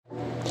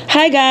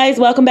Hi guys,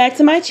 welcome back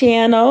to my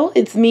channel.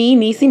 It's me,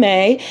 Niecy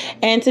May,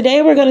 and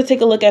today we're going to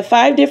take a look at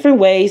 5 different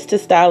ways to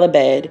style a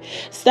bed.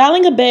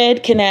 Styling a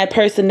bed can add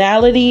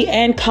personality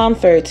and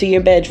comfort to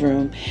your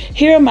bedroom.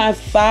 Here are my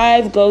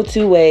 5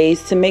 go-to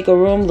ways to make a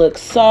room look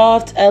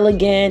soft,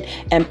 elegant,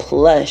 and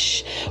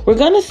plush. We're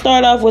going to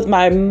start off with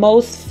my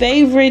most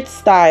favorite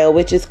style,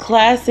 which is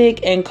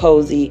classic and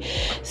cozy.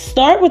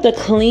 Start with a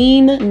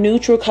clean,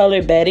 neutral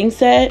color bedding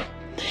set.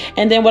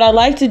 And then what I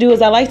like to do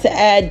is I like to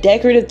add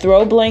decorative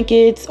throw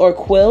blankets or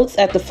quilts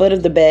at the foot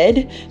of the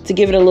bed to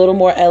give it a little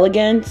more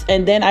elegance.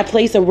 And then I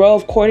place a row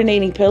of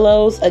coordinating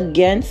pillows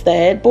against the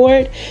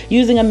headboard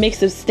using a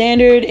mix of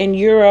standard and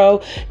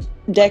Euro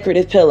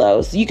decorative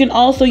pillows. You can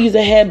also use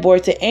a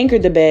headboard to anchor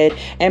the bed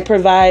and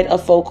provide a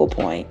focal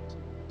point.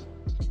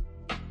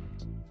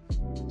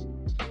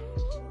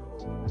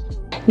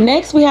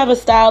 Next, we have a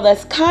style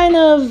that's kind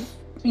of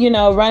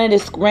ran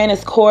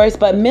its course,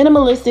 but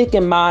minimalistic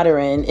and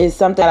modern is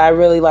something that I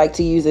really like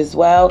to use as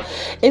well.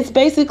 It's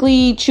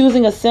basically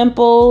choosing a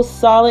simple,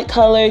 solid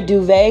color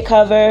duvet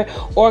cover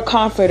or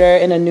comforter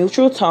in a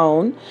neutral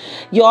tone.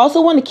 You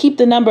also want to keep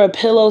the number of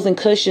pillows and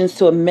cushions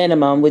to a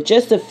minimum with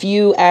just a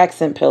few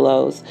accent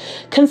pillows.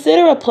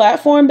 Consider a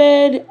platform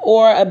bed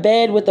or a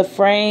bed with a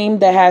frame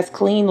that has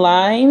clean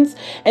lines,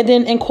 and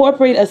then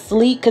incorporate a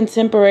sleek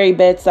contemporary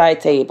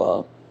bedside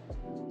table.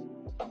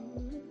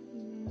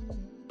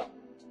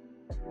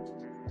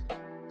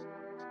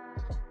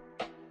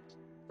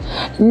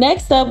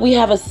 Next up, we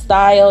have a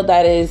style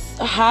that is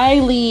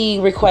highly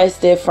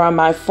requested from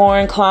my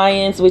foreign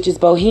clients, which is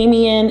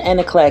bohemian and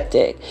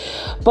eclectic.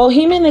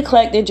 Bohemian and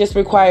eclectic just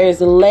requires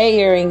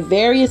layering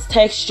various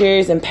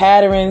textures and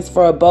patterns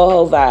for a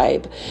boho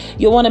vibe.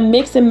 You'll want to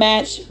mix and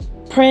match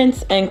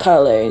prints and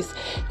colors.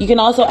 You can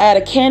also add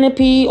a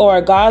canopy or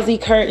a gauzy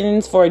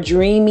curtains for a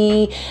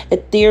dreamy,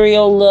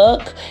 ethereal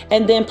look,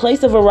 and then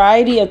place a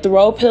variety of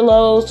throw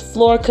pillows,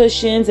 floor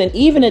cushions, and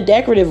even a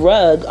decorative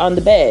rug on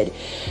the bed.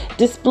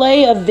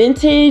 Display a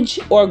vintage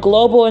or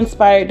global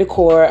inspired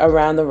decor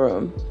around the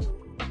room.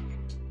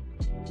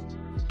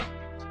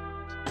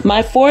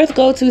 My 4th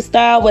go-to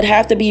style would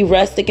have to be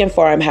rustic and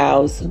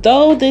farmhouse.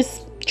 Though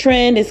this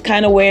trend is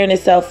kind of wearing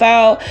itself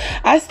out,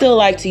 I still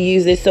like to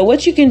use it. So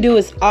what you can do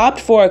is opt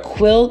for a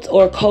quilt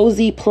or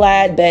cozy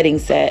plaid bedding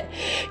set.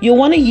 You'll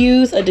want to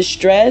use a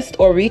distressed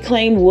or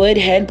reclaimed wood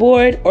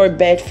headboard or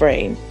bed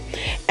frame.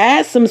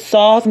 Add some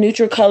soft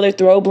neutral color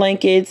throw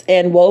blankets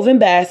and woven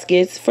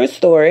baskets for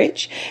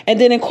storage,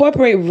 and then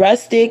incorporate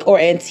rustic or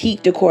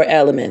antique decor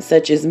elements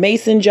such as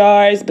mason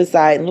jars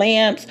beside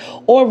lamps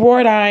or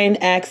wrought iron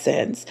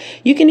accents.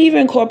 You can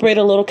even incorporate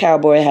a little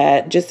cowboy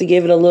hat just to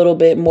give it a little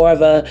bit more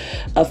of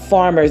a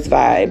farmer's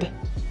vibe.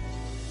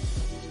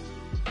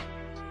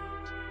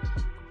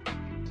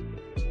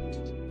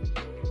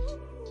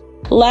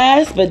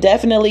 Last but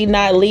definitely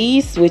not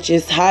least, which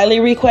is highly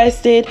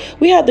requested,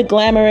 we have the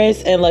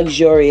glamorous and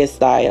luxurious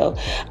style.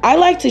 I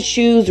like to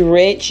choose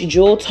rich,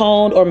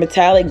 jewel-toned or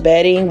metallic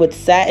bedding with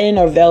satin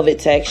or velvet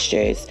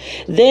textures.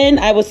 Then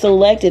I would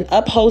select an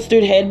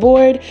upholstered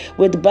headboard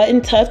with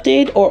button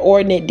tufted or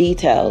ordnate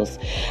details.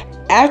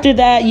 After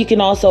that, you can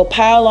also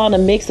pile on a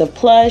mix of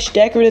plush,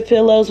 decorative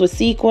pillows with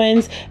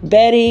sequins,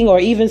 bedding, or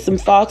even some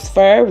fox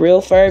fur, real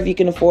fur if you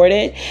can afford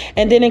it,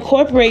 and then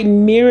incorporate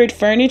mirrored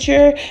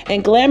furniture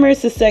and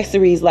glamorous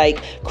accessories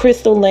like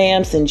crystal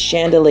lamps and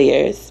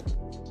chandeliers.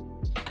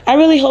 I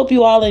really hope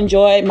you all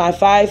enjoyed my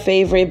 5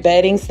 favorite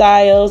bedding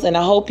styles, and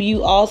I hope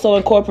you also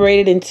incorporate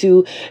it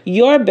into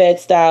your bed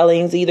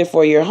stylings, either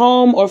for your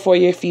home or for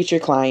your future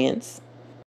clients.